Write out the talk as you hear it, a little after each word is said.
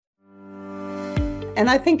And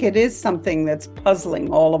I think it is something that's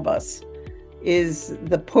puzzling all of us, is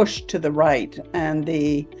the push to the right and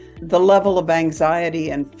the level of anxiety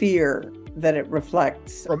and fear that it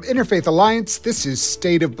reflects. From Interfaith Alliance, this is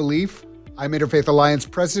State of Belief. I'm Interfaith Alliance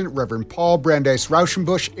President, Reverend Paul Brandeis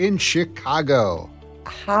Rauschenbusch in Chicago.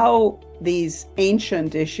 How these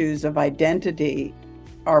ancient issues of identity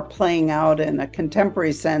are playing out in a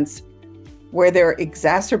contemporary sense, where they're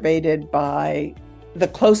exacerbated by the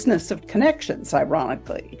closeness of connections,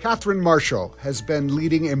 ironically. Katherine Marshall has been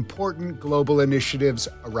leading important global initiatives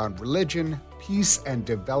around religion, peace, and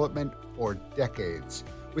development for decades.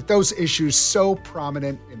 With those issues so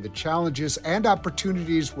prominent in the challenges and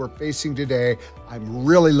opportunities we're facing today, I'm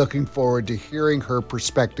really looking forward to hearing her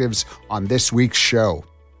perspectives on this week's show.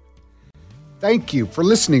 Thank you for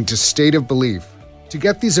listening to State of Belief. To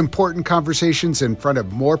get these important conversations in front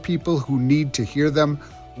of more people who need to hear them,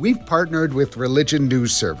 we've partnered with Religion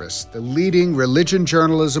News Service, the leading religion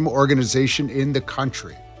journalism organization in the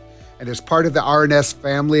country. And as part of the RNS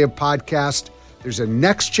family of podcasts, there's a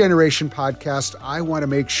next generation podcast I want to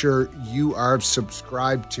make sure you are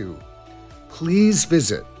subscribed to. Please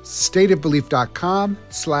visit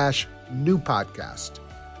stateofbelief.com/new podcast.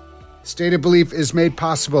 State of Belief is made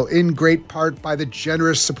possible in great part by the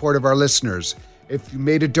generous support of our listeners. If you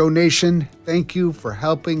made a donation, thank you for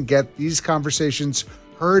helping get these conversations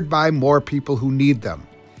heard by more people who need them.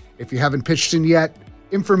 If you haven't pitched in yet,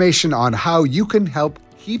 information on how you can help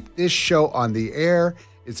keep this show on the air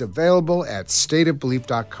is available at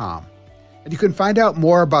stateofbelief.com. And you can find out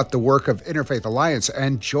more about the work of Interfaith Alliance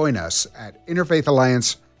and join us at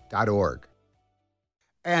interfaithalliance.org.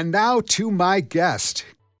 And now to my guest.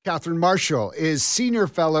 Katherine Marshall is Senior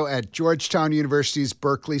Fellow at Georgetown University's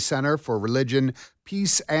Berkeley Center for Religion,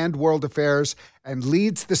 Peace, and World Affairs and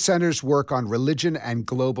leads the center's work on religion and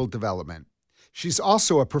global development. She's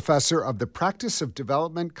also a professor of the practice of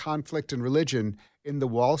development, conflict, and religion in the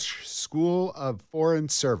Walsh School of Foreign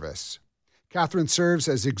Service. Katherine serves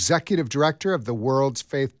as Executive Director of the World's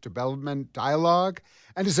Faith Development Dialogue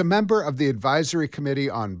and is a member of the Advisory Committee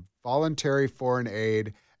on Voluntary Foreign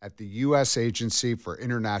Aid at the U.S. Agency for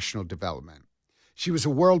International Development. She was a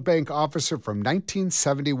World Bank officer from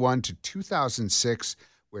 1971 to 2006,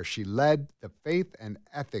 where she led the Faith and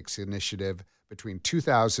Ethics Initiative between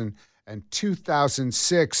 2000 and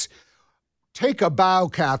 2006. Take a bow,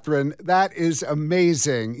 Katherine. That is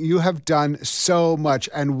amazing. You have done so much,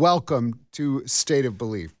 and welcome to State of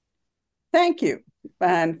Belief. Thank you.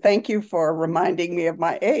 And thank you for reminding me of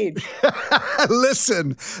my age.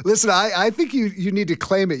 Listen, I think you need to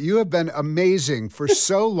claim it. You have been amazing for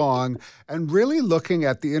so long and really looking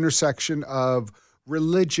at the intersection of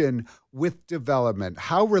religion with development,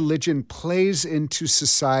 how religion plays into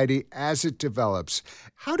society as it develops.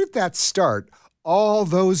 How did that start all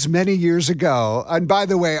those many years ago? And by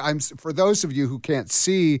the way, for those of you who can't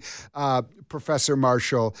see Professor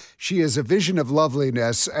Marshall, she is a vision of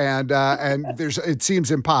loveliness, and it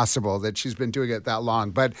seems impossible that she's been doing it that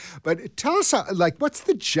long. But tell us, what's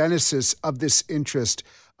the genesis of this interest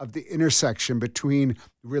of the intersection between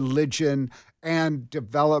religion and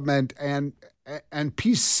development and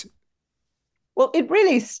peace? Well, it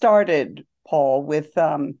really started, Paul, with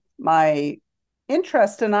my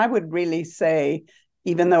interest, and I would really say,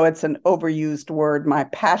 even though it's an overused word, my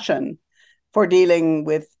passion for dealing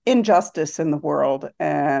with injustice in the world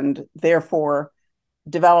and therefore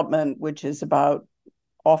development, which is about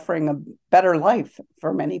offering a better life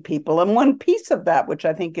for many people. And one piece of that, which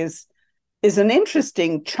I think is an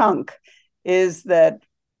interesting chunk, is that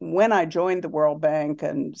when I joined the World Bank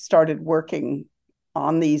and started working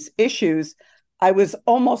on these issues, I was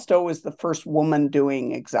almost always the first woman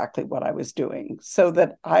doing exactly what I was doing, so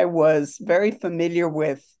that I was very familiar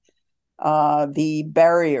with the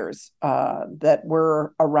barriers that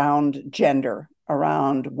were around gender,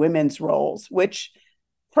 around women's roles, which,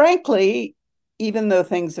 frankly, even though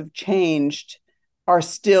things have changed, are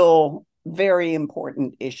still very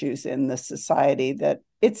important issues in the society that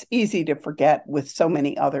it's easy to forget with so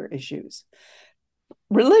many other issues.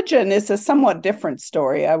 Religion is a somewhat different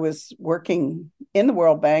story. I was working in the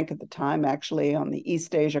World Bank at the time, actually, on the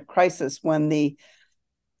East Asia crisis, when the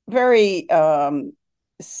very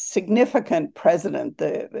significant president,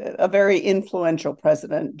 a very influential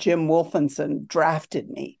president, Jim Wolfenson,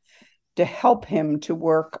 drafted me to help him to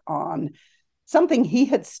work on something he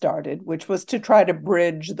had started, which was to try to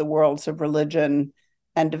bridge the worlds of religion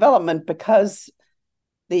and development, because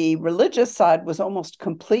the religious side was almost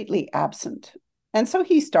completely absent. And so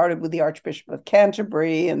he started with the Archbishop of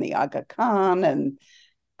Canterbury and the Aga Khan and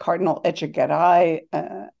Cardinal Etchegaray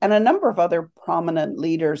and a number of other prominent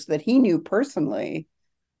leaders that he knew personally,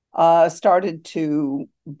 started to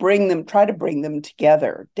try to bring them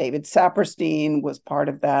together. David Saperstein was part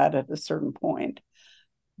of that at a certain point.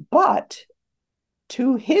 But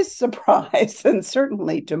to his surprise, and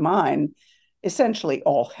certainly to mine, essentially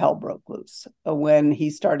all hell broke loose when he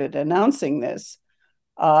started announcing this.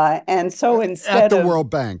 And so At instead the of World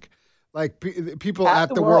Bank. Like people at at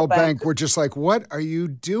the the World World Bank, Bank were just like, "What are you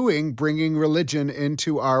doing, bringing religion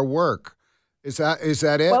into our work?" Is that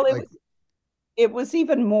well, it? Like, it was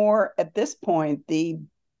even more at this point. The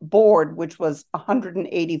board, which was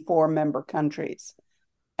 184 member countries,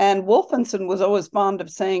 and Wolfenson was always fond of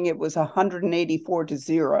saying it was 184 to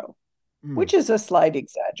 0, mm, which is a slight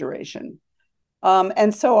exaggeration.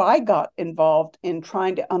 And so I got involved in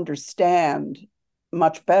trying to understand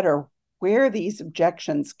much better where these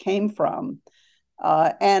objections came from.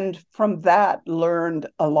 And from that, learned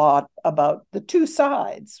a lot about the two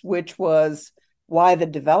sides, which was why the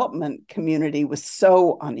development community was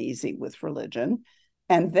so uneasy with religion,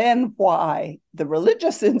 and then why the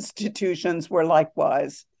religious institutions were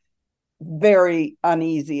likewise very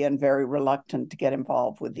uneasy and very reluctant to get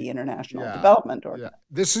involved with the International yeah, Development yeah. Organization.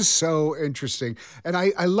 This is so interesting, and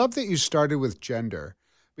I love that you started with gender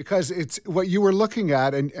because it's what you were looking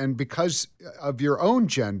at, and because of your own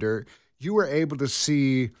gender, you were able to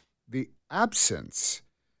see the absence.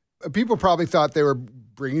 People probably thought they were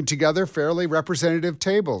bringing together fairly representative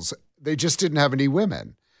tables. They just didn't have any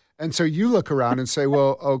women. And so you look around and say,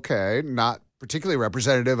 well, okay, not particularly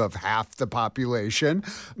representative of half the population,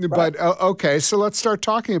 Right. but okay, so let's start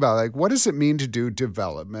talking about like what does it mean to do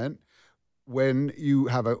development when you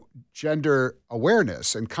have a gender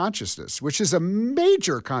awareness and consciousness, which is a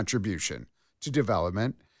major contribution to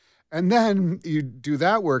development. And then you do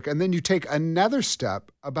that work, and then you take another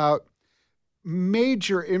step about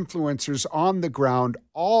major influencers on the ground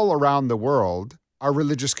all around the world are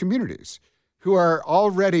religious communities who are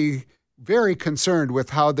already very concerned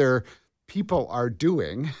with how their people are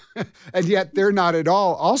doing, and yet they're not at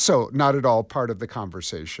all, also not at all part of the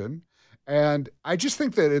conversation. And I just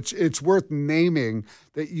think that it's worth naming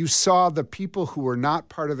that you saw the people who were not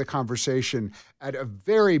part of the conversation at a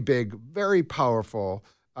very big, very powerful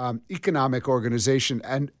economic organization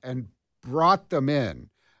and brought them in,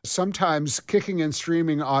 sometimes kicking and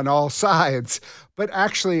screaming on all sides. But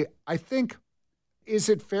actually, I think, is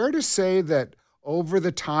it fair to say that over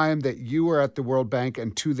the time that you were at the World Bank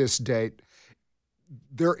and to this date,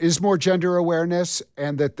 there is more gender awareness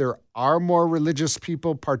and that there are more religious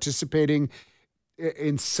people participating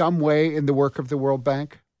in some way in the work of the World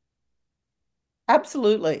Bank?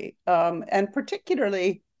 Absolutely, and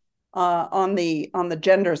particularly on the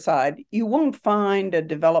gender side, you won't find a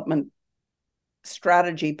development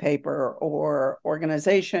strategy paper or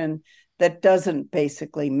organization that doesn't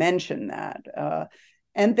basically mention that.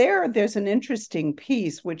 And there's an interesting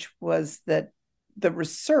piece, which was that the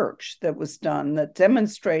research that was done that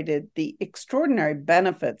demonstrated the extraordinary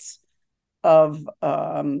benefits of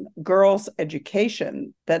girls'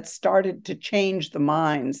 education that started to change the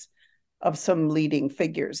minds of some leading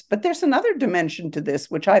figures. But there's another dimension to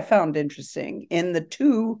this, which I found interesting in the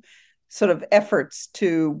two sort of efforts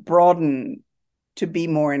to broaden, to be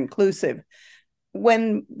more inclusive.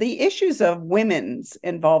 When the issues of women's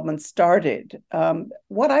involvement started,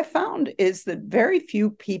 what I found is that very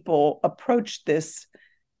few people approached this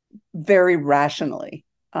very rationally.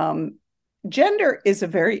 Gender is a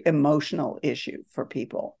very emotional issue for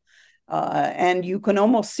people. And you can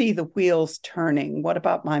almost see the wheels turning. What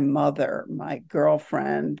about my mother, my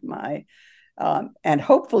girlfriend, and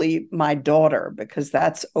hopefully my daughter, because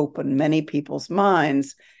that's opened many people's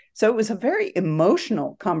minds. So it was a very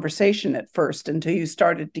emotional conversation at first until you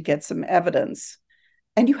started to get some evidence.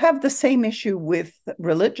 And you have the same issue with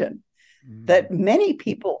religion, Mm, that many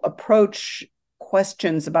people approach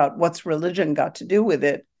questions about what's religion got to do with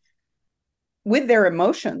it with their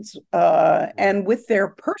emotions right, and with their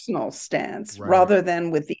personal stance right. rather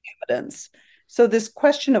than with the evidence. So, this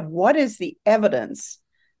question of what is the evidence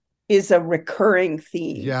is a recurring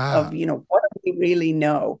theme Yeah, of, what do we really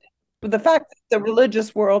know? But the fact that the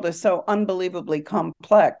religious world is so unbelievably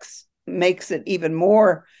complex makes it even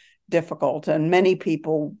more difficult. And many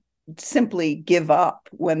people simply give up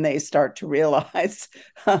when they start to realize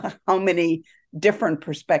how many different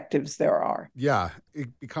perspectives there are. yeah.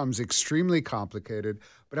 It becomes extremely complicated.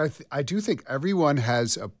 But I do think everyone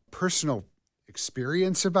has a personal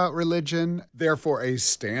experience about religion, therefore a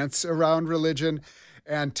stance around religion.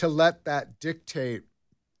 And to let that dictate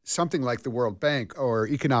something like the World Bank or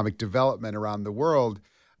economic development around the world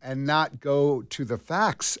and not go to the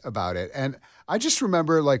facts about it. And I just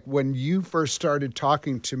remember like when you first started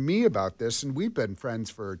talking to me about this, and we've been friends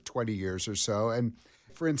for 20 years or so, and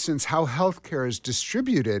For instance, how healthcare is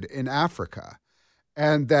distributed in Africa.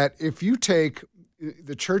 And that if you take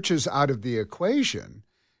the churches out of the equation,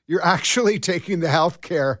 you're actually taking the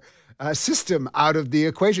healthcare system out of the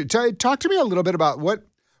equation. Talk to me a little bit about what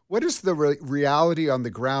is the reality on the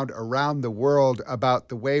ground around the world about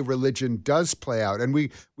the way religion does play out. And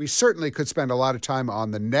we certainly could spend a lot of time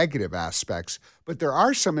on the negative aspects, but there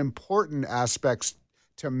are some important aspects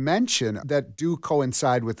to mention that do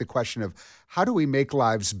coincide with the question of how do we make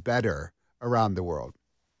lives better around the world?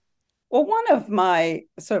 Well, one of my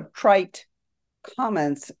sort of trite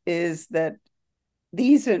comments is that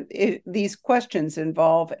these questions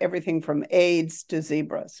involve everything from AIDS to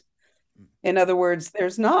zebras. In other words,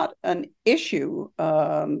 there's not an issue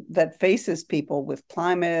that faces people with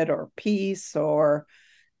climate or peace or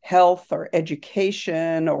health or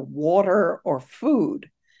education or water or food,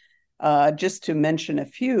 just to mention a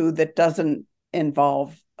few, that doesn't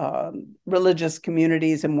involve religious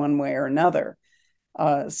communities in one way or another.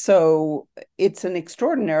 So it's an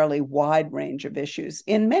extraordinarily wide range of issues.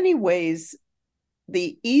 In many ways,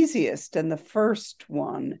 the easiest and the first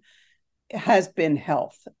one has been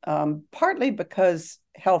health, partly because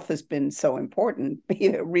health has been so important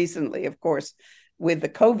recently, of course, with the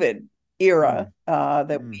COVID era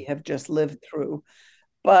that we have just lived through.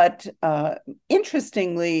 But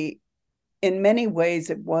interestingly, in many ways,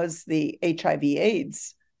 it was the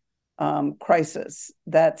HIV/AIDS crisis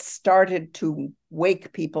that started to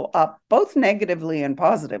wake people up, both negatively and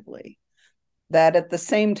positively. That at the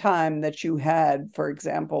same time that you had, for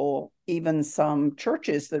example, even some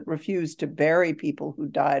churches that refused to bury people who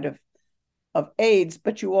died of AIDS,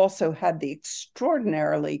 but you also had the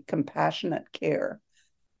extraordinarily compassionate care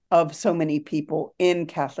of so many people in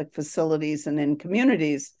Catholic facilities and in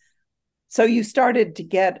communities. So you started to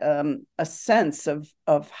get a sense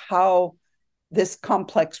of how this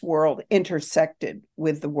complex world intersected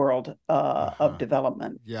with the world of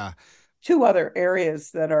development. Yeah. Two other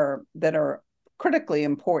areas that are critically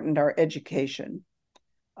important are education,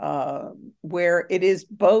 where it is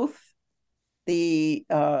both the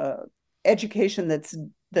education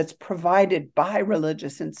that's provided by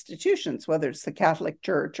religious institutions, whether it's the Catholic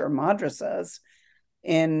Church or madrasas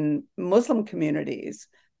in Muslim communities,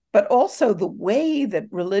 but also the way that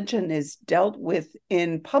religion is dealt with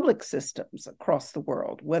in public systems across the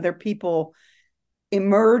world, whether people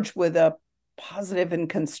emerge with a positive and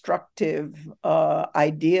constructive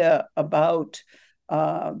idea about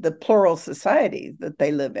the plural society that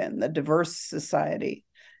they live in, the diverse society.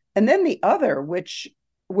 And then the other, which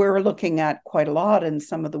we're looking at quite a lot in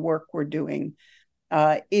some of the work we're doing,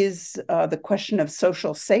 is the question of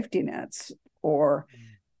social safety nets, or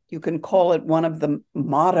you can call it one of the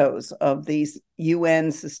mottos of these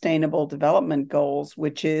UN Sustainable Development Goals,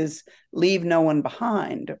 which is leave no one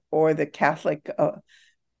behind, or the Catholic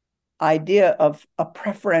idea of a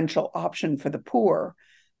preferential option for the poor.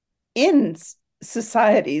 In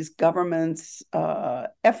societies, governments'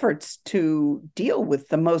 efforts to deal with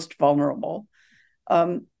the most vulnerable,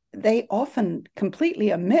 they often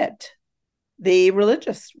completely omit the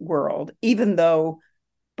religious world, even though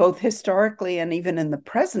both historically and even in the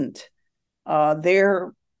present,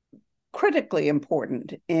 they're critically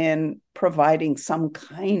important in providing some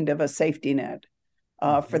kind of a safety net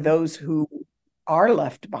for those who are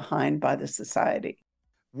left behind by the society.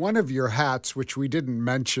 One of your hats, which we didn't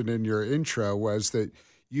mention in your intro, was that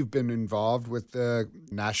you've been involved with the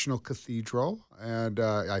National Cathedral, and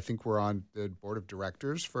I think we're on the board of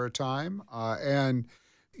directors for a time. And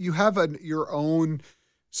you have your own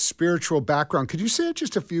spiritual background. Could you say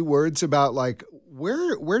just a few words about, like,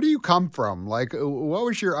 where do you come from? Like, what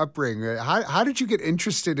was your upbringing? How did you get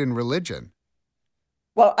interested in religion?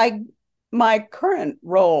 Well, my current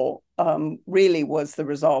role really was the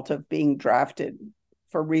result of being drafted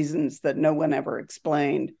for reasons that no one ever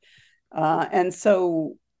explained. And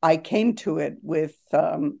so I came to it with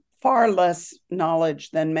far less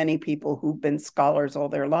knowledge than many people who've been scholars all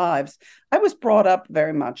their lives. I was brought up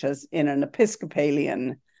very much as in an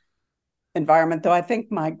Episcopalian environment, though I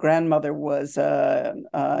think my grandmother was a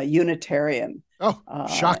Unitarian. Oh,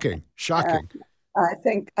 shocking. I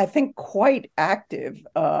think quite active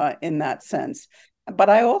in that sense. But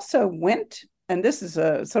I also went, and this is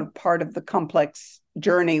a sort of part of the complex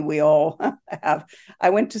journey we all have.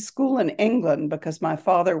 I went to school in England because my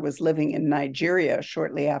father was living in Nigeria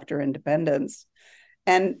shortly after independence.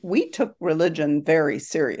 And we took religion very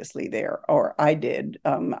seriously there, or I did.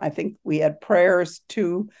 I think we had prayers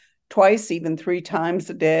twice, even three times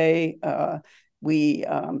a day. We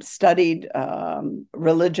studied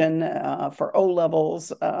religion for O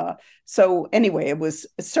levels. So anyway, it was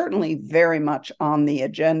certainly very much on the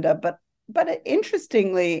agenda. But but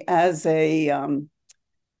interestingly, as a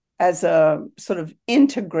sort of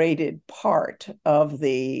integrated part of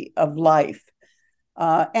life.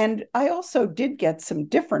 And I also did get some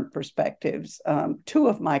different perspectives. Two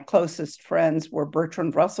of my closest friends were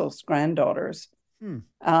Bertrand Russell's granddaughters, Hmm.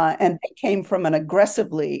 and they came from an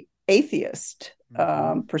aggressively atheist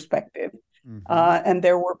Mm-hmm. perspective. Mm-hmm. And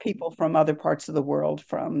there were people from other parts of the world,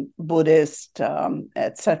 from Buddhist,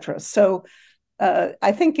 etc. So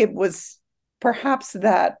I think it was perhaps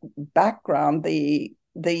that background, the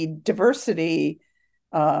diversity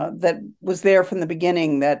that was there from the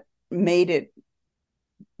beginning, that made it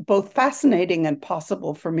both fascinating and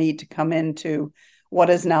possible for me to come into what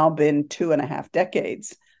has now been 2.5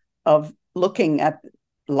 decades of looking at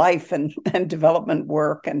life and development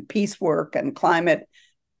work and peace work and climate,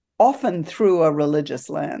 often through a religious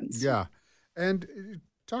lens. Yeah. And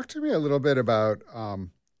talk to me a little bit about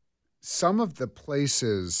some of the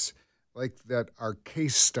places like that are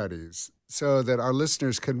case studies so that our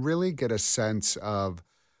listeners can really get a sense of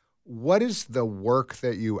what is the work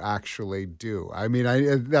that you actually do? I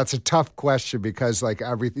mean, that's a tough question because like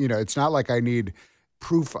everything, it's not like I need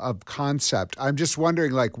proof of concept. I'm just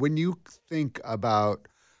wondering, like, when you think about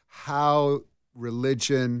how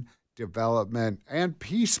religion, development, and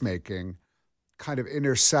peacemaking kind of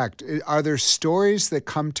intersect, are there stories that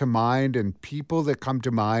come to mind and people that come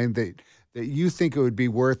to mind that you think it would be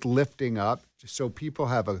worth lifting up so people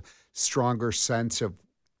have a stronger sense of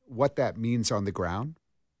what that means on the ground?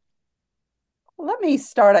 Let me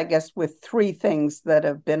start, I guess, with three things that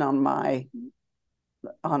have been on my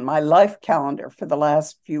life calendar for the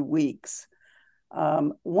last few weeks.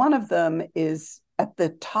 One of them is at the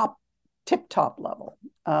tip top level,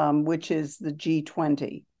 which is the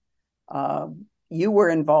G20. Uh, you were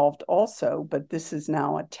involved also, but this is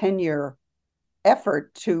now a 10-year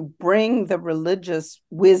effort to bring the religious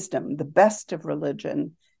wisdom, the best of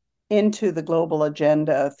religion, into the global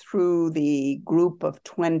agenda through the group of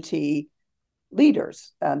 20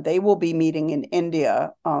 leaders. They will be meeting in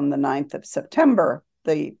India on the 9th of September,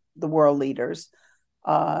 the world leaders.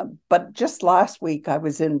 But just last week, I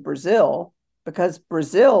was in Brazil because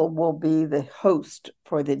Brazil will be the host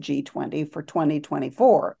for the G20 for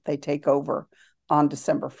 2024. They take over on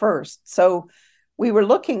December 1st. So we were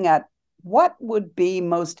looking at what would be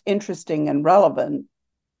most interesting and relevant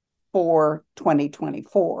for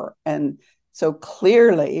 2024. And so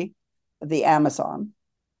clearly, the Amazon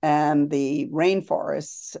and the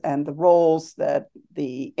rainforests and the roles that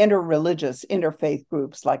the interreligious, interfaith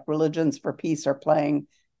groups like Religions for Peace are playing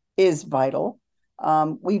is vital.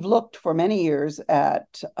 We've looked for many years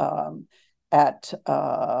at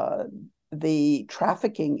the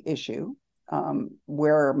trafficking issue,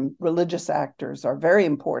 where religious actors are very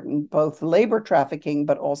important, both labor trafficking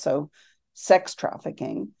but also sex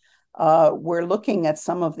trafficking. We're looking at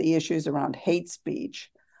some of the issues around hate speech.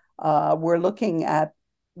 We're looking at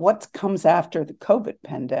what comes after the COVID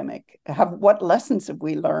pandemic. What lessons have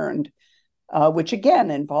we learned, which again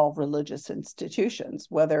involve religious institutions,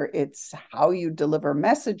 whether it's how you deliver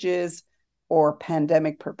messages or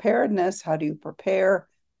pandemic preparedness, how do you prepare,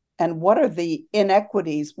 and what are the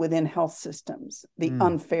inequities within health systems, the Mm,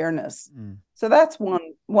 unfairness. mm. So that's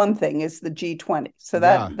one thing is the G20. So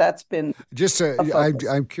Yeah. that's been Just, a focus.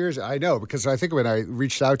 I'm curious. I know because I think when I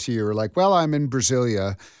reached out to you, you were like, "Well, I'm in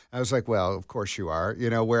Brasilia." I was like, "Well, of course you are.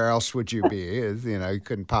 Where else would you be? You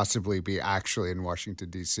couldn't possibly be actually in Washington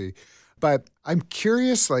D.C." But I'm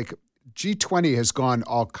curious. Like G20 has gone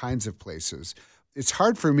all kinds of places. It's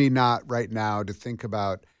hard for me not right now to think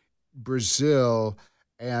about Brazil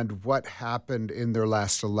and what happened in their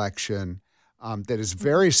last election that is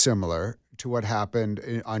very similar to what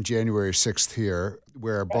happened on January 6th here,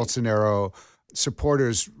 where Right. Bolsonaro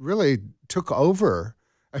supporters really took over.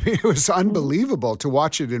 I mean, it was Mhm. unbelievable to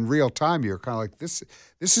watch it in real time. You're kind of like, this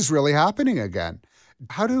is really happening again.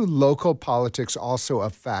 How do local politics also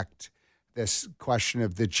affect this question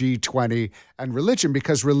of the G20 and religion?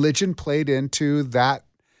 Because religion played into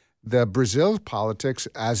the Brazil politics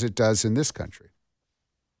as it does in this country.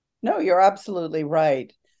 No, you're absolutely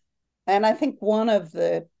right. And I think one of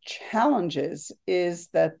the challenges is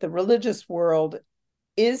that the religious world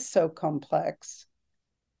is so complex.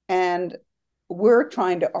 And we're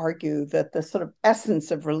trying to argue that the sort of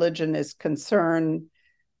essence of religion is concern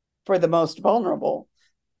for the most vulnerable.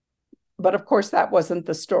 But of course, that wasn't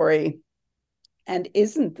the story and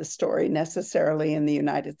isn't the story necessarily in the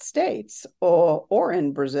United States or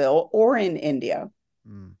in Brazil or in India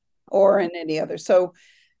Mm. or in any other. So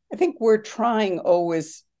I think we're trying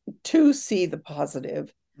always to see the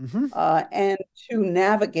positive, Mm-hmm. and to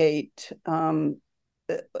navigate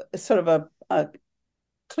sort of a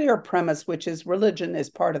clear premise, which is religion is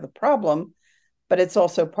part of the problem, but it's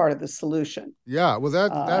also part of the solution. Yeah, well,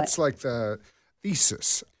 that's like the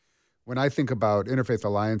thesis. When I think about Interfaith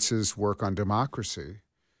Alliance's work on democracy,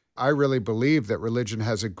 I really believe that religion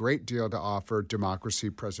has a great deal to offer democracy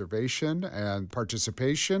preservation and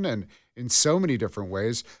participation, and in so many different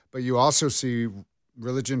ways. But you also see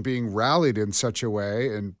religion being rallied in such a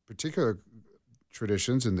way, in particular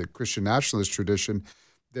traditions, in the Christian nationalist tradition,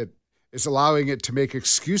 that is allowing it to make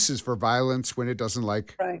excuses for violence when it doesn't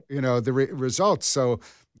like, right. The results. So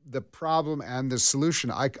the problem and the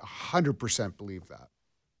solution, I 100% believe that.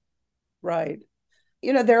 Right.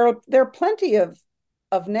 There are plenty of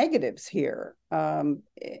negatives here.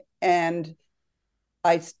 And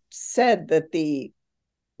I said that the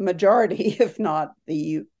majority, if not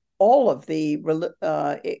all of the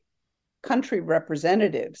country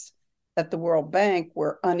representatives at the World Bank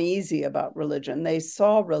were uneasy about religion. They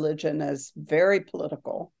saw religion as very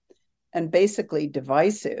political and basically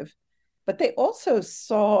divisive, but they also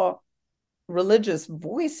saw religious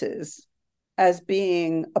voices as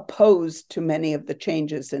being opposed to many of the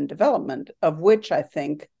changes in development, of which I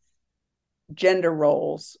think gender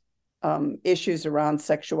roles, issues around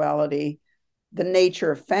sexuality, the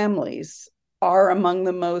nature of families are among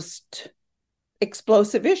the most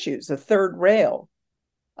explosive issues, a third rail.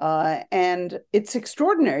 And it's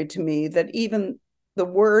extraordinary to me that even the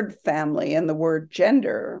word family and the word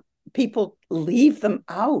gender, people leave them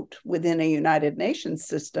out within a United Nations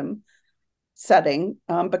system setting,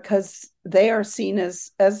 because they are seen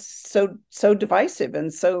as so divisive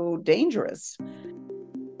and so dangerous.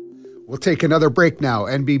 We'll take another break now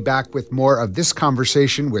and be back with more of this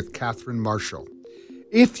conversation with Katherine Marshall.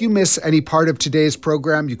 If you miss any part of today's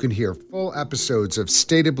program, you can hear full episodes of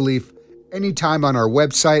State of Belief anytime on our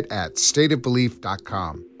website at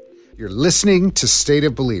stateofbelief.com. You're listening to State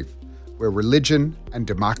of Belief, where religion and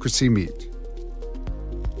democracy meet.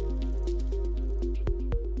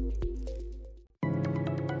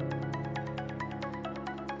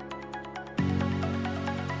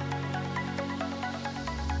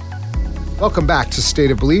 Welcome back to State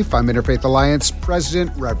of Belief. I'm Interfaith Alliance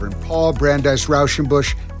President Reverend Paul Brandeis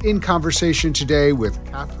Rauschenbusch, in conversation today with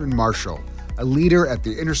Katherine Marshall, a leader at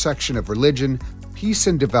the intersection of religion, peace,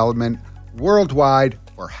 and development worldwide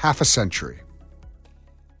for half a century.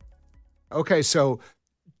 Okay, so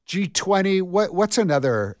G20, what's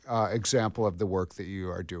another example of the work that you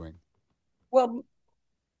are doing? Well,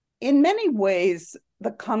 in many ways, the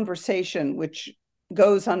conversation, which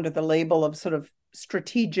goes under the label of sort of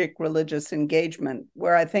strategic religious engagement,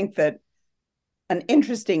 where I think that an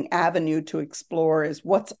interesting avenue to explore is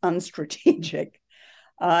what's unstrategic.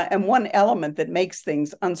 And one element that makes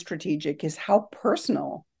things unstrategic is how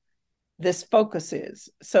personal this focus is.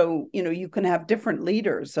 So, you can have different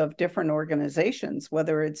leaders of different organizations,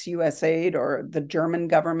 whether it's USAID or the German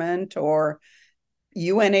government or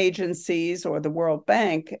UN agencies or the World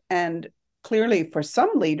Bank. And clearly, for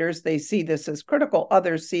some leaders, they see this as critical.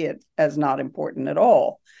 Others see it as not important at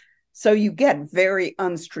all. So you get very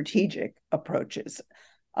unstrategic approaches.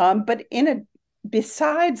 But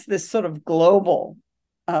besides this sort of global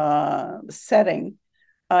setting,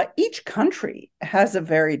 each country has a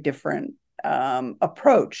very different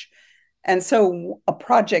approach. And so a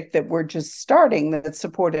project that we're just starting that's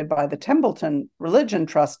supported by the Templeton Religion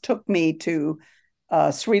Trust took me to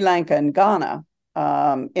Sri Lanka and Ghana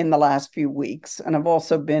in the last few weeks. And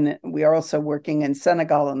we are also working in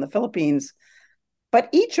Senegal and the Philippines. But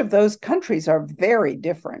each of those countries are very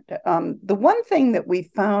different. The one thing that we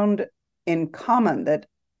found in common that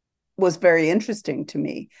was very interesting to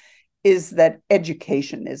me is that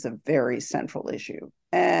education is a very central issue.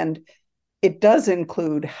 And it does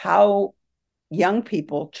include how young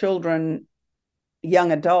people, children,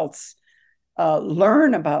 young adults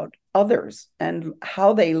learn about others and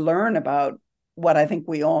how they learn about what I think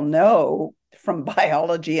we all know from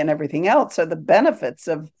biology and everything else are the benefits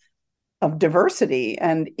of diversity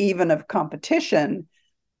and even of competition,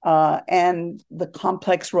 and the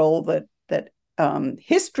complex role that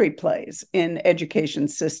history plays in education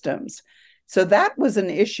systems. So that is an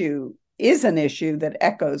issue that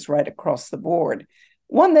echoes right across the board.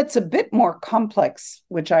 One that's a bit more complex,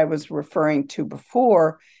 which I was referring to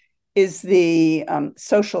before, is the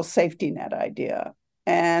social safety net idea.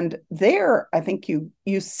 And there, I think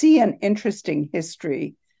you see an interesting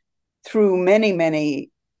history through many, many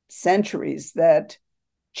centuries that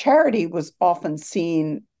charity was often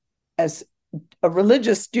seen as a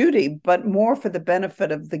religious duty, but more for the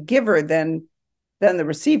benefit of the giver than the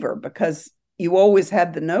receiver, because you always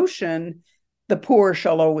had the notion the poor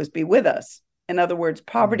shall always be with us. In other words,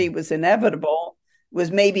 poverty was inevitable,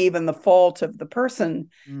 was maybe even the fault of the person,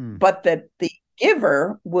 Mm. but that the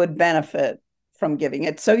giver would benefit from giving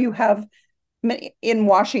it. So you have in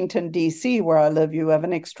Washington, D.C., where I live, you have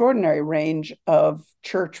an extraordinary range of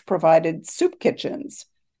church provided soup kitchens.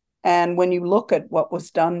 And when you look at what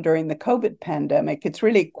was done during the COVID pandemic, it's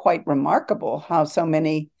really quite remarkable how so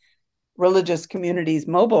many religious communities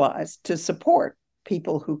mobilized to support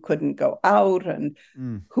people who couldn't go out and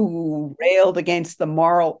Mm. who railed against the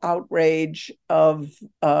moral outrage of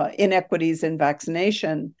inequities in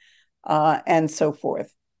vaccination and so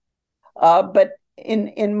forth. But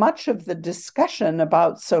in much of the discussion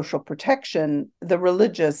about social protection, the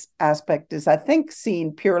religious aspect is, I think,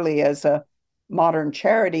 seen purely as a modern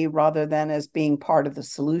charity rather than as being part of the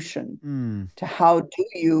solution Mm. to how do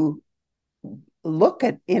you look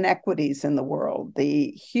at inequities in the world,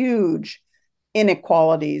 the huge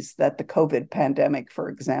inequalities that the COVID pandemic, for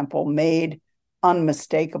example, made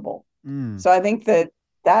unmistakable. Mm. So I think that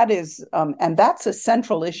that is, and that's a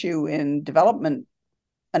central issue in development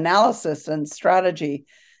analysis and strategy.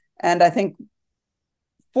 And I think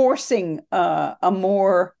forcing a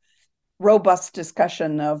more robust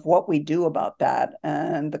discussion of what we do about that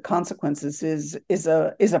and the consequences is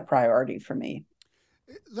a priority for me.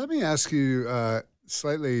 Let me ask you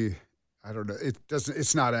slightly. I don't know. It doesn't.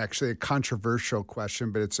 It's not actually a controversial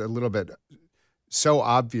question, but it's a little bit so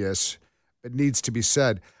obvious. It needs to be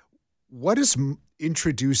said. What is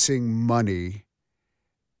introducing money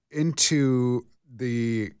into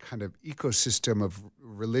the kind of ecosystem of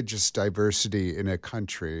religious diversity in a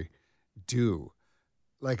country do?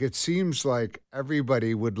 Like, it seems like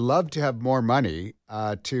everybody would love to have more money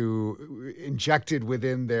to injected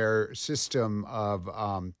within their system of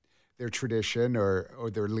their tradition or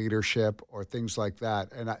their leadership or things like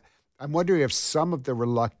that. And I'm wondering if some of the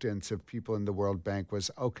reluctance of people in the World Bank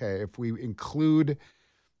was, okay, if we include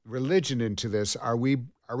religion into this, are we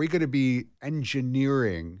going to be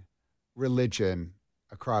engineering religion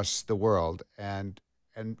across the world? And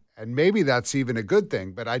maybe that's even a good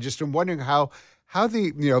thing. But I just am wondering how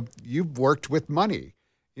you've worked with money.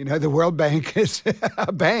 The World Bank is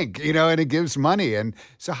a bank, and it gives money. And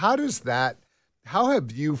so how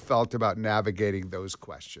have you felt about navigating those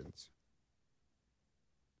questions?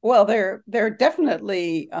 Well, they're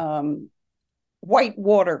definitely white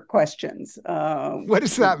water questions, What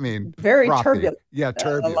does that mean? very Frothy. turbulent, Yeah,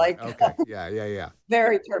 turbulent. like Okay. Yeah, yeah, yeah.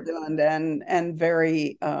 very turbulent and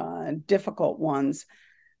very difficult ones.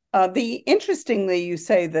 The interestingly, you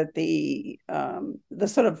say that the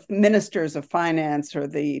sort of ministers of finance or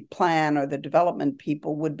the plan or the development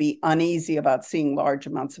people would be uneasy about seeing large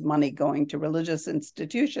amounts of money going to religious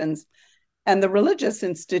institutions. And the religious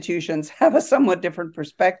institutions have a somewhat different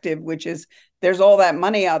perspective, which is there's all that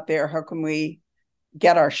money out there. How can we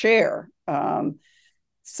get our share?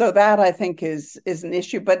 So that I think is an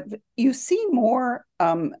issue. But you see more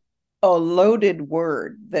a loaded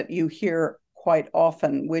word that you hear quite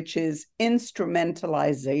often, which is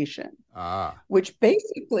instrumentalization, Ah. which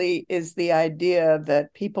basically is the idea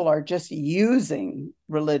that people are just using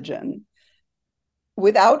religion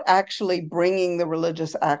without actually bringing the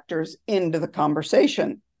religious actors into the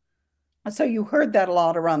conversation. So you heard that a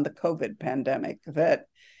lot around the COVID pandemic, that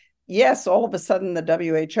yes, all of a sudden the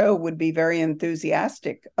WHO would be very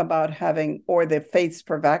enthusiastic about having, or the Faiths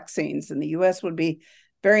for Vaccines in the US would be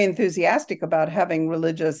very enthusiastic about having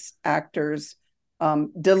religious actors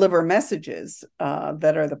deliver messages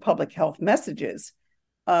that are the public health messages,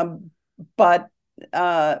 but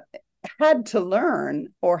had to learn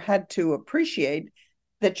or had to appreciate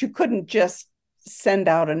that you couldn't just send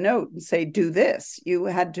out a note and say, do this. You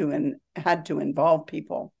had to involve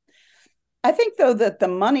people. I think, though, that the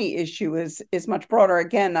money issue is much broader.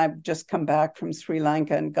 Again, I've just come back from Sri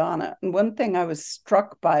Lanka and Ghana. And one thing I was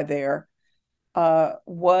struck by there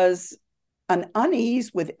was an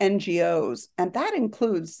unease with NGOs, and that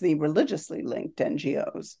includes the religiously linked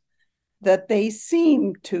NGOs, that they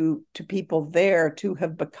seem to people there to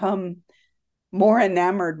have become more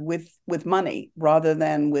enamored with money rather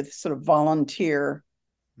than with sort of volunteer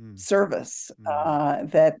Mm. service,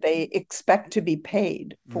 Mm. that they expect to be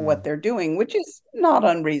paid for what Mm. they're doing, which is not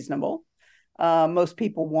unreasonable. Most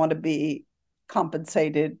people want to be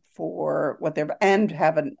compensated for what they're and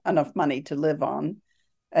have enough money to live on,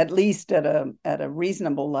 at least at a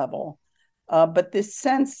reasonable level. But this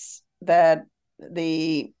sense that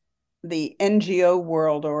the NGO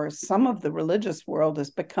world or some of the religious world has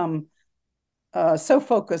become so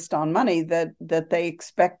focused on money that they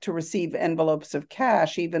expect to receive envelopes of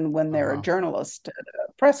cash even when they're a Uh-huh. journalist at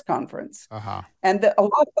a press conference, Uh-huh. and a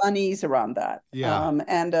lot of unease around that, Yeah.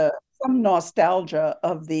 and some nostalgia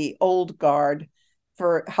of the old guard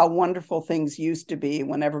for how wonderful things used to be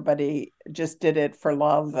when everybody just did it for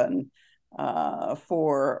love and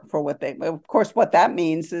for what they, of course, what that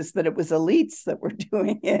means is that it was elites that were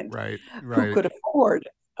doing it Right, who right. could afford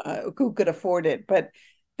it. But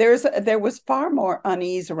there was far more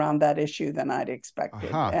unease around that issue than I'd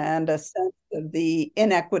expected, Uh-huh. and a sense of the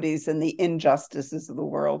inequities and the injustices of the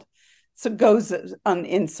world. So it goes on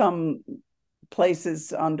in some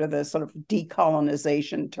places under the sort of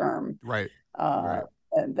decolonization term, Right, uh, right.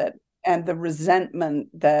 and that and the resentment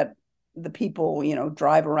that the people,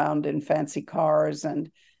 drive around in fancy cars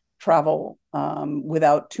and travel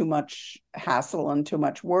without too much hassle and too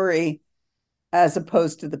much worry, as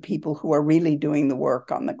opposed to the people who are really doing the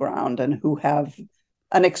work on the ground and who have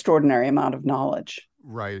an extraordinary amount of knowledge.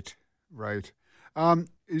 Right, right. Um,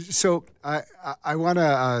 so I want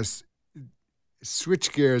to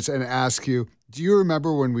switch gears and ask you, do you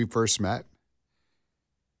remember when we first met?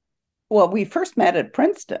 Well, we first met at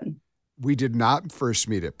Princeton. We did not first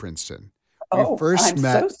meet at Princeton. We Oh, first I'm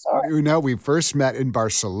met, so sorry. we first met in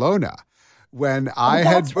Barcelona when Oh,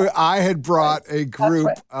 that's right. I had Right. brought a That's right.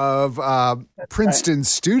 group of That's right. Princeton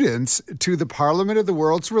students to the Parliament of the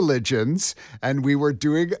World's Religions, and we were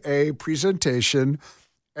doing a presentation,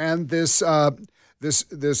 and this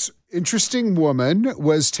interesting woman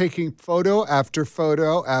was taking photo after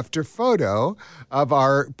photo after photo of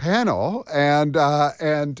our panel, and at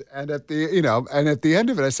the and at the end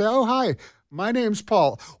of it, I say, "Oh, hi. My name's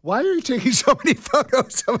Paul. Why are you taking so many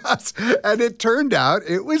photos of us?" And it turned out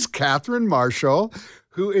it was Katherine Marshall,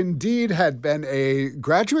 who indeed had been a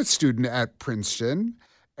graduate student at Princeton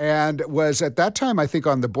and was at that time, I think,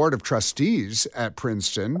 on the board of trustees at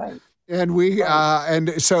Princeton. Right. And we Right.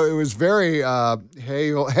 and so it was very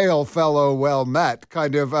hail fellow, well met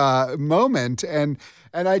kind of moment, and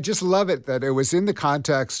I just love it that it was in the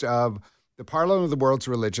context of the Parliament of the World's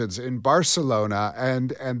Religions in Barcelona,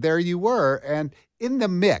 and there you were, and in the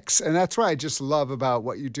mix, and that's what I just love about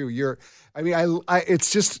what you do.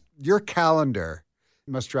 It's just your calendar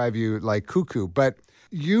must drive you like cuckoo, but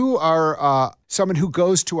you are someone who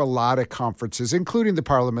goes to a lot of conferences, including the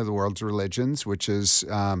Parliament of the World's Religions, which is,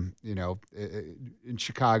 in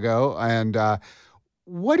Chicago. And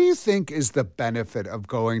what do you think is the benefit of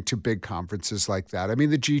going to big conferences like that? I mean,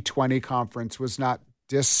 the G20 conference was not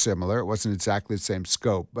dissimilar. It wasn't exactly the same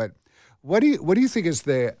scope, but what do you think is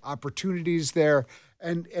the opportunities there?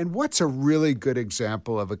 And what's a really good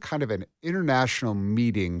example of a kind of an international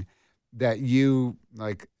meeting that you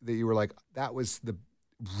were like, that was the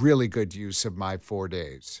really good use of my 4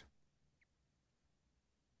 days?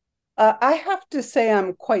 I have to say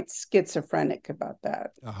I'm quite schizophrenic about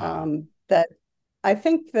that. Uh-huh. That I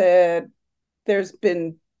think that there's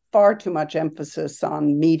been far too much emphasis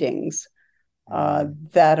on meetings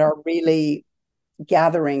Mm. that are really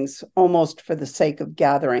gatherings almost for the sake of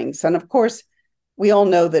gatherings. And of course, we all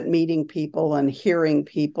know that meeting people and hearing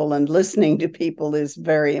people and listening to people is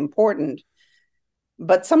very important.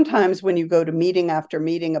 But sometimes when you go to meeting after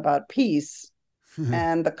meeting about peace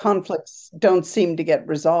and the conflicts don't seem to get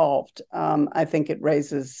resolved, I think it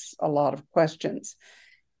raises a lot of questions.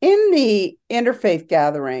 In the interfaith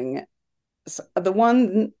gathering, the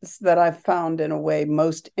ones that I've found in a way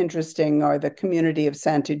most interesting are the community of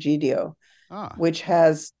Sant'Egidio, Ah, which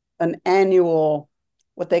has an annual,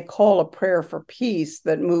 what they call a prayer for peace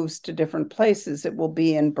that moves to different places. It will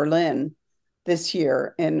be in Berlin this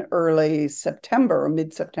year in early September or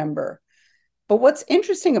mid September. But what's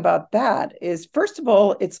interesting about that is, first of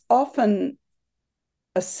all, it's often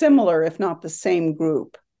a similar, if not the same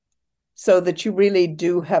group, so that you really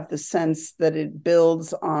do have the sense that it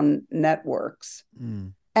builds on networks.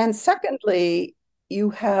 mm, And secondly,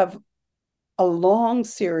 you have a long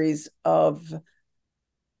series of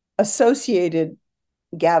associated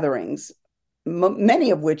gatherings,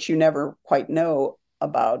 many of which you never quite know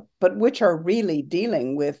about, but which are really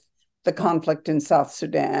dealing with the conflict in South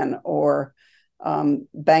Sudan, or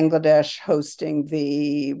Bangladesh hosting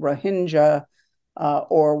the Rohingya,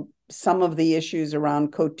 or some of the issues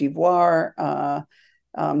around Cote d'Ivoire,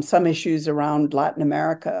 some issues around Latin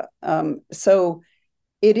America. So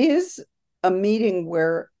it is a meeting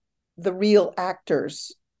where the real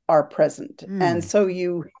actors are present. And mm. so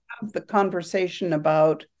you have the conversation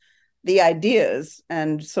about the ideas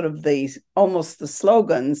and sort of the almost the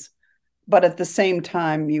slogans, but at the same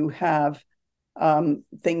time you have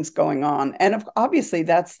things going on. And obviously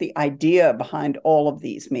that's the idea behind all of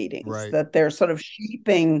these meetings, Right. that they're sort of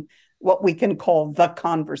shaping what we can call the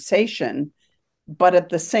conversation, but at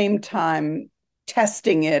the same time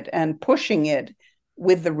testing it and pushing it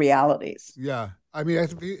with the realities. Yeah. I mean,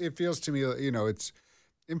 it feels to me,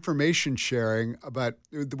 information sharing about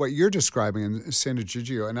what you're describing in San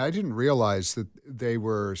Egidio, and I didn't realize that they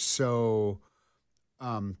were so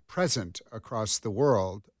present across the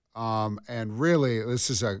world. And really, this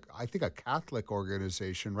is I think, a Catholic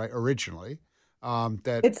organization, right? Originally,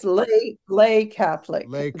 that It's lay Catholic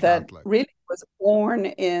lay that Catholic. really was born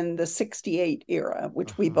in the 68 era,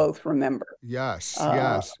 which we Uh-huh. both remember. Yes,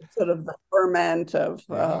 yes, Sort of the ferment of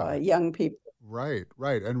yeah, young people. right,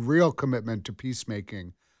 right, and real commitment to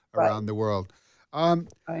peacemaking Right, around the world. Um,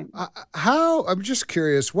 right. how I'm just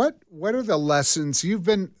curious, what are the lessons you've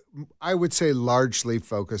been? I would say largely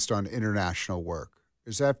focused on international work.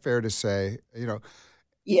 Is that fair to say? And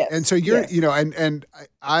Yes, so you're, yes. and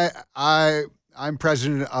I I'm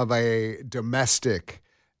president of a domestic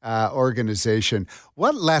organization.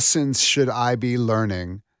 What lessons should I be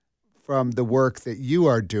learning from the work that you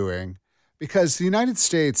are doing? Because the United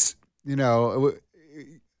States,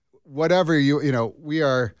 whatever we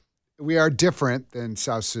are different than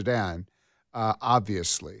South Sudan,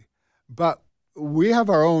 obviously, but we have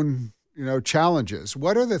our own challenges.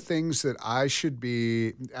 What are the things that I should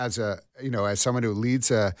be, as someone who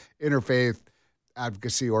leads a interfaith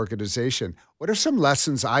advocacy organization, what are some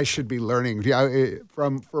lessons I should be learning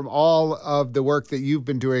from all of the work that you've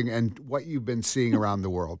been doing and what you've been seeing around the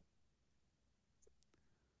world?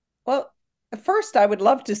 Well, first, I would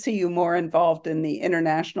love to see you more involved in the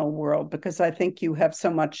international world because I think you have so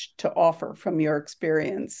much to offer from your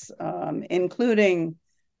experience, including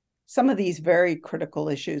some of these very critical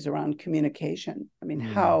issues around communication. I mean,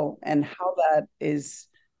 Mm, how that is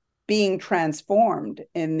being transformed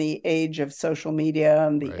in the age of social media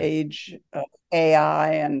and the right. age of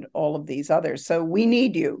AI and all of these others. So we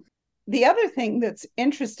need you. The other thing that's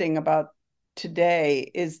interesting about today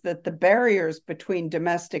is that the barriers between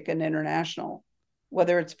domestic and international,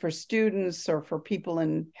 whether it's for students or for people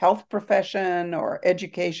in health profession or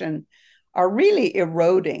education, are really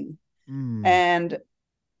eroding. Mm, And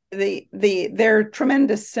there are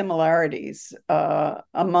tremendous similarities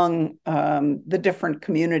among the different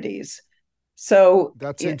communities. So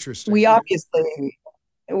that's it, interesting. we obviously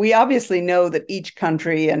we obviously know that each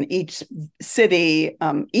country and each city,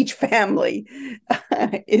 each family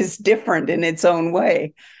is different in its own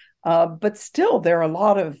way. But still, there are a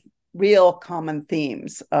lot of real common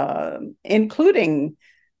themes, including,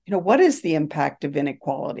 what is the impact of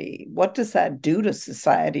inequality? What does that do to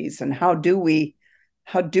societies, and how do we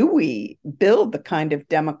build the kind of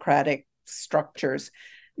democratic structures?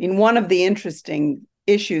 I mean, one of the interesting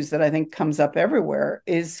issues that I think comes up everywhere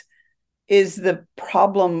is the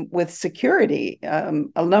problem with security.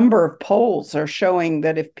 A number of polls are showing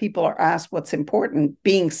that if people are asked what's important,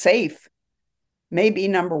 being safe may be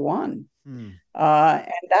number one. Mm,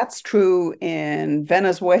 And that's true in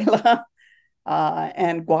Venezuela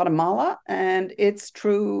and Guatemala, and it's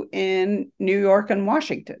true in New York and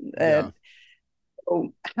Washington. yeah,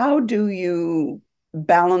 So how do you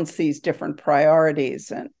balance these different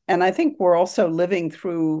priorities? And I think we're also living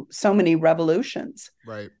through so many revolutions,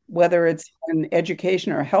 right. whether it's in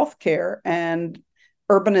education or healthcare and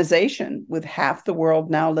urbanization, with half the world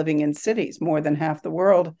now living in cities, more than half the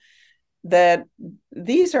world, that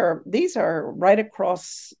these are right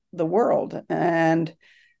across the world, and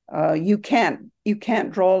you can't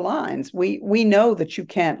draw lines. We know that you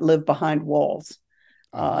can't live behind walls.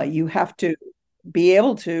 Uh-huh. You have to be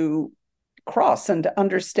able to cross and to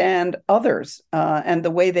understand others and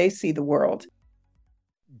the way they see the world.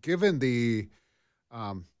 Given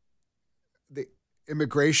um, the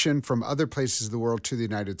immigration from other places of the world to the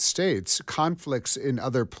United States, conflicts in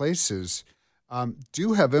other places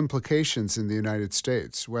do have implications in the United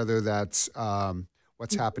States, whether that's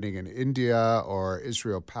what's happening in India or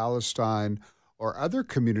Israel, Palestine, or other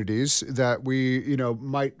communities that we,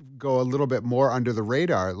 might go a little bit more under the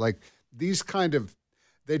radar. Like these kind of,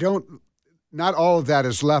 they don't, not all of that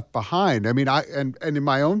is left behind. I mean, and in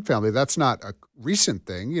my own family, that's not a recent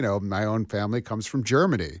thing. My own family comes from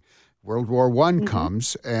Germany. World War I Mm-hmm.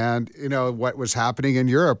 comes, and what was happening in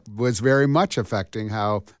Europe was very much affecting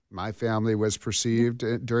how my family was perceived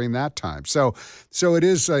during that time. So it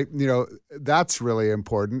is like that's really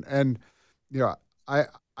important, and I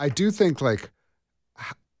I do think like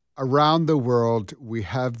around the world we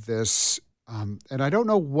have this, and I don't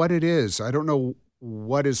know what it is. I don't know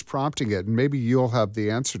what is prompting it, and maybe you'll have the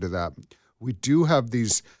answer to that. We do have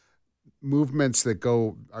these movements that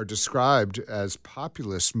are described as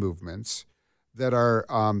populist movements that are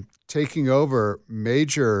taking over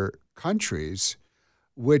major countries,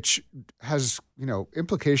 which has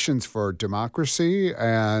implications for democracy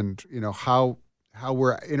and how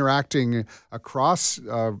we're interacting across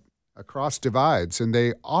divides, and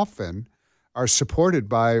they often are supported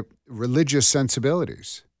by religious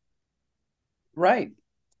sensibilities. Right.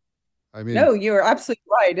 I mean, No, you're absolutely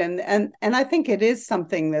right. And I think it is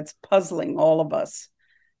something that's puzzling all of us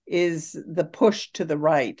is the push to the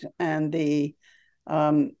right and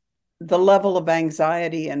um, the level of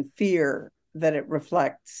anxiety and fear that it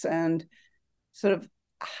reflects, and sort of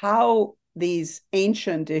how these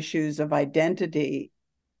ancient issues of identity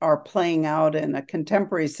are playing out in a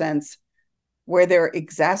contemporary sense, where they're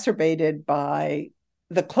exacerbated by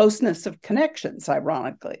the closeness of connections,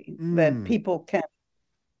 ironically, that mm, people can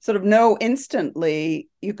sort of know instantly.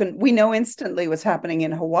 We know instantly what's happening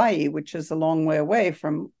in Hawaii, which is a long way away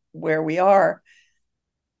from where we are,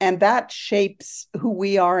 and that shapes who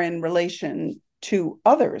we are in relation to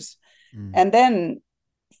others. mm, And then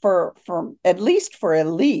for at least for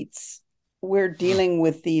elites, we're dealing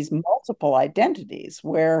with these multiple identities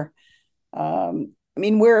where I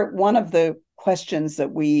mean, we're one of the questions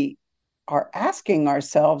that we are asking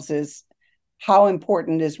ourselves is, how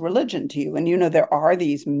important is religion to you? And there are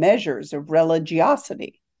these measures of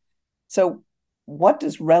religiosity. So what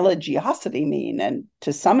does religiosity mean? And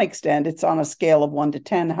to some extent, it's on a scale of 1 to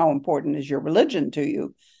 10. How important is your religion to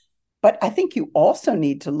you? But I think you also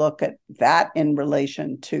need to look at that in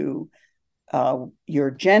relation to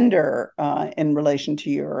your gender, in relation to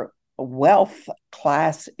your wealth,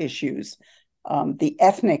 class issues, the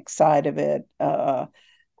ethnic side of it,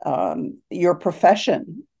 your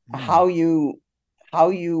profession, mm. how you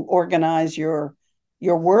organize your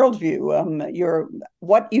worldview, your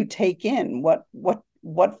what you take in,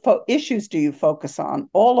 what issues do you focus on?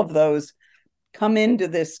 All of those come into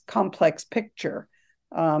this complex picture.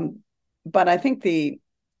 Um, but I think the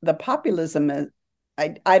populism is,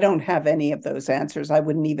 I don't have any of those answers. I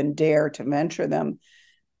wouldn't even dare to venture them.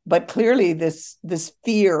 But clearly, this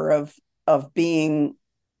fear of being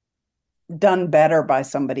done better by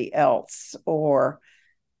somebody else, or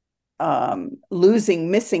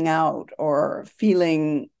missing out, or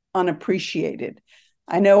feeling unappreciated.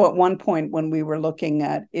 I know at one point when we were looking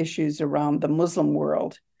at issues around the Muslim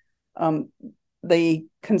world, um, the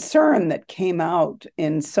concern that came out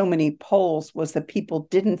in so many polls was that people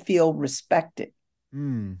didn't feel respected.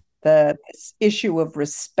 Mm. This issue of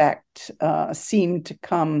respect seemed to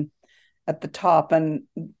come at the top, and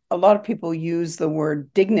a lot of people use the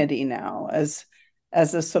word dignity now as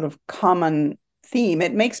a sort of common theme.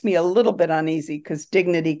 It makes me a little bit uneasy because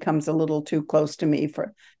dignity comes a little too close to me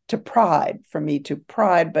to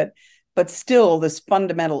pride, but still this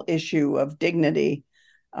fundamental issue of dignity,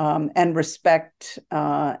 and respect,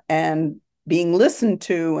 and being listened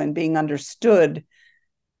to and being understood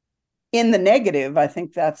in the negative. I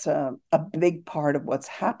think that's a big part of what's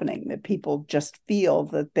happening, that people just feel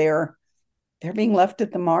that they're being left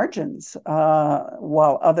at the margins,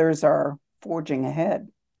 while others are forging ahead.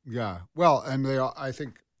 Yeah. Well, and I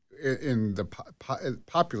think in the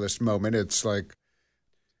populist moment, it's like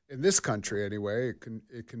in this country anyway,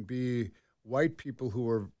 it can be white people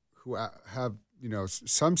who have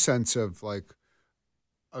some sense of like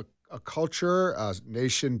a culture, a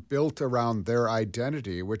nation built around their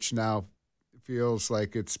identity, which now feels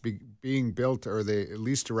like it's being built, or they at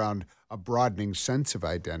least around a broadening sense of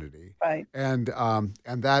identity, Right. and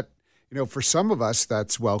that for some of us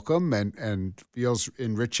that's welcome and feels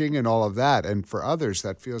enriching and all of that, and for others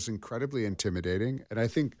that feels incredibly intimidating. And I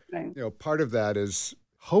think Right. part of that is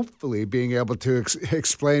hopefully being able to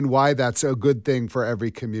explain why that's a good thing for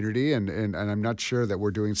every community. And I'm not sure that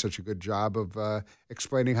we're doing such a good job of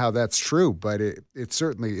explaining how that's true, but it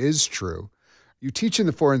certainly is true. You teach in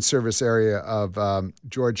the Foreign Service area of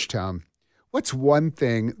Georgetown. What's one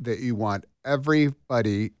thing that you want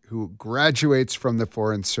everybody who graduates from the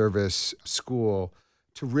Foreign Service school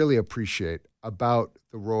to really appreciate about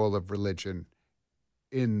the role of religion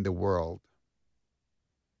in the world?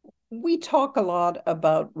 We talk a lot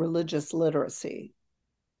about religious literacy,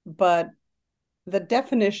 but the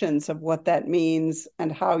definitions of what that means and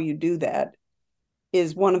how you do that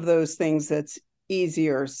is one of those things that's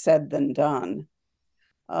easier said than done.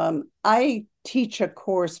 I teach a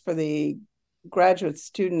course for the graduate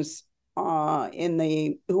students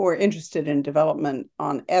who are interested in development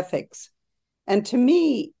on ethics. And to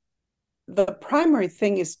me, the primary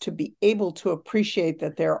thing is to be able to appreciate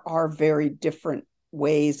that there are very different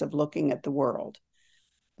ways of looking at the world.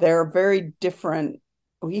 There are very different,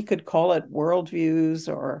 we could call it worldviews,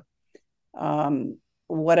 or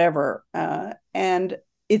whatever. And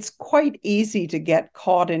it's quite easy to get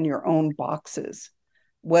caught in your own boxes,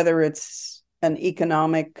 whether it's an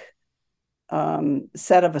economic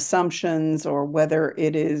set of assumptions, or whether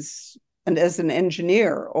it is, and as an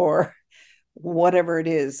engineer, or whatever it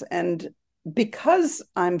is. And because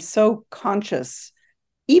I'm so conscious,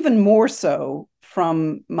 even more so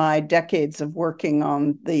from my decades of working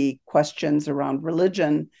on the questions around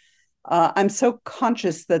religion, I'm so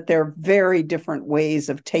conscious that there are very different ways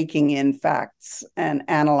of taking in facts and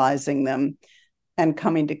analyzing them and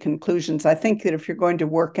coming to conclusions. I think that if you're going to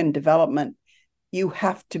work in development, you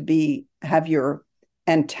have to have your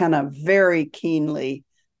antenna very keenly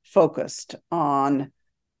focused on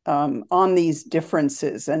these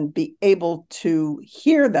differences and be able to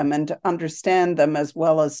hear them and to understand them, as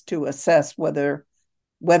well as to assess whether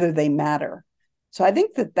they matter. So I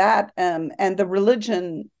think that and the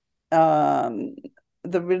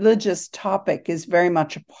religious topic is very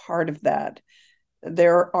much a part of that.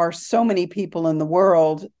 There are so many people in the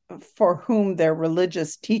world for whom their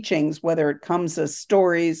religious teachings, whether it comes as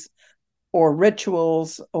stories or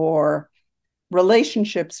rituals or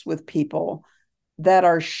relationships with people, that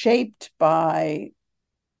are shaped by,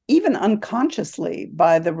 even unconsciously,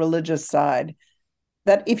 by the religious side,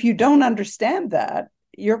 that if you don't understand that,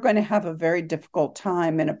 you're going to have a very difficult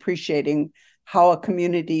time in appreciating how a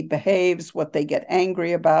community behaves, what they get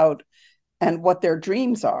angry about, and what their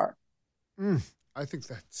dreams are. I think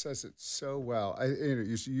that says it so well.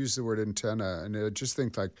 You use the word antenna, and I just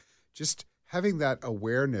think just having that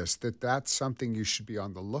awareness that that's something you should be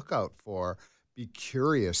on the lookout for, be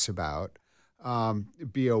curious about,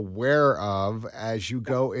 be aware of as you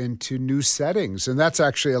go into new settings. And that's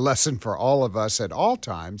actually a lesson for all of us at all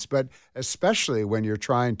times, but especially when you're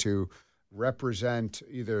trying to represent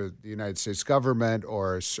either the United States government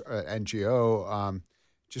or NGO,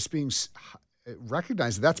 just being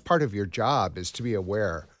recognize that's part of your job, is to be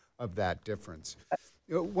aware of that difference.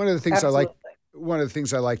 One of the things I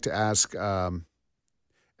like to ask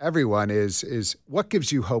everyone is what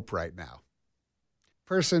gives you hope right now?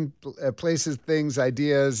 Person, places, things,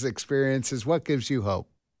 ideas, experiences. What gives you hope?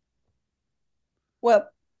 Well,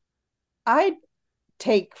 I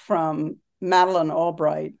take from Madeleine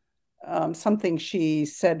Albright something she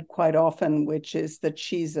said quite often, which is that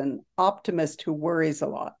she's an optimist who worries a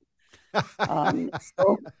lot.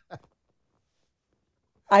 So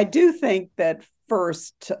I do think that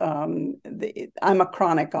first, I'm a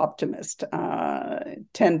chronic optimist,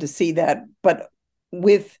 tend to see that, but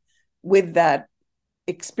with that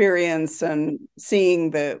experience and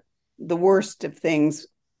seeing the worst of things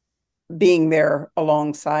being there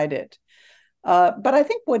alongside it. But I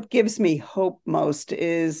think what gives me hope most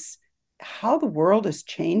is how the world is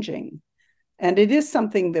changing. And it is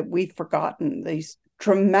something that we've forgotten, these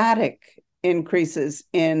dramatic increases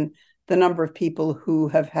in the number of people who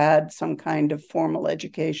have had some kind of formal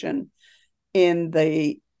education, in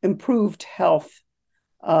the improved health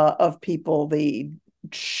of people, the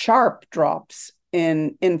sharp drops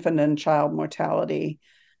in infant and child mortality,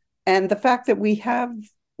 and the fact that we have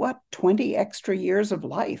 20 extra years of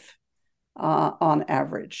life on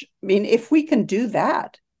average. I mean, if we can do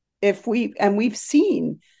that, we've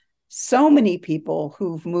seen so many people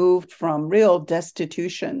who've moved from real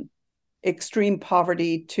destitution, extreme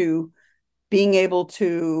poverty, to being able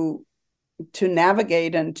to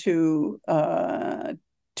navigate and to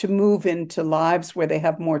move into lives where they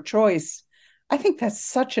have more choice. I think that's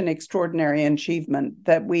such an extraordinary achievement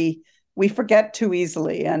that we forget too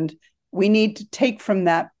easily, and we need to take from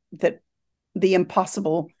that the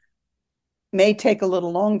impossible may take a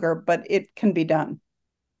little longer, but it can be done.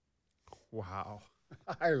 Wow.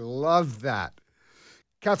 I love that.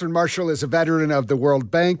 Katherine Marshall is a veteran of the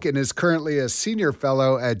World Bank and is currently a senior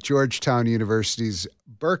fellow at Georgetown University's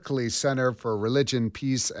Berkeley Center for Religion,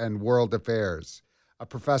 Peace, and World Affairs. A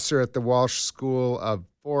professor at the Walsh School of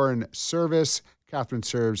Foreign Service, Katherine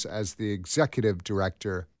serves as the executive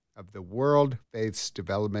director of the World Faiths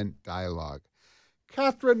Development Dialogue.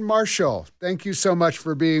 Katherine Marshall, thank you so much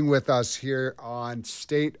for being with us here on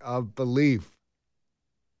State of Belief.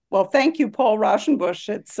 Well, thank you, Paul Rauschenbusch.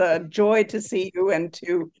 It's a joy to see you and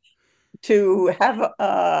to have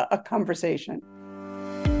a conversation.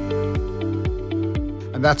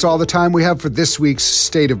 And that's all the time we have for this week's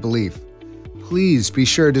State of Belief. Please be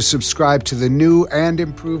sure to subscribe to the new and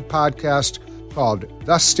improved podcast called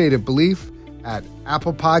The State of Belief at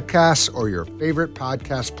Apple Podcasts or your favorite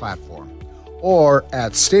podcast platform, or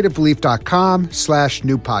at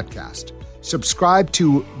stateofbelief.com/new podcast. Subscribe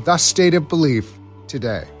to The State of Belief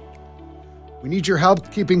today. We need your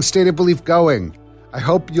help keeping State of Belief going. I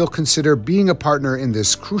hope you'll consider being a partner in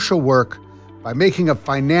this crucial work by making a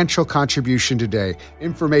financial contribution today.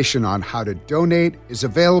 Information on how to donate is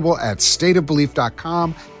available at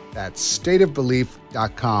stateofbelief.com. That's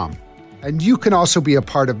stateofbelief.com. And you can also be a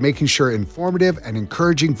part of making sure informative and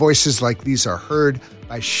encouraging voices like these are heard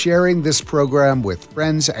by sharing this program with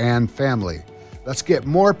friends and family. Let's get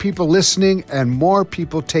more people listening and more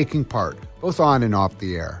people taking part, both on and off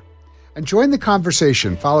the air. And join the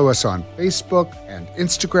conversation. Follow us on Facebook and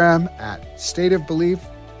Instagram at State of Belief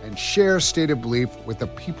and share State of Belief with the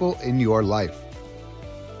people in your life.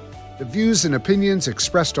 The views and opinions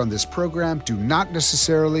expressed on this program do not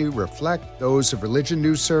necessarily reflect those of Religion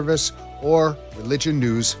News Service or Religion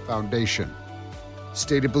News Foundation.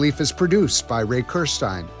 State of Belief is produced by Ray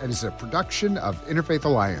Kirstein and is a production of Interfaith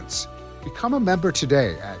Alliance. Become a member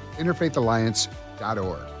today at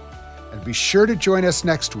interfaithalliance.org. And be sure to join us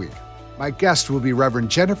next week. My guest will be Reverend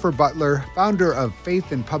Jennifer Butler, founder of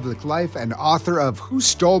Faith in Public Life and author of Who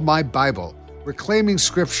Stole My Bible? Reclaiming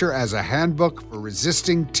Scripture as a Handbook for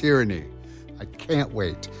Resisting Tyranny. I can't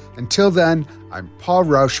wait. Until then, I'm Paul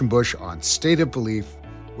Rauschenbusch on State of Belief,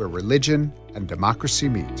 where religion and democracy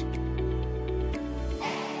meet.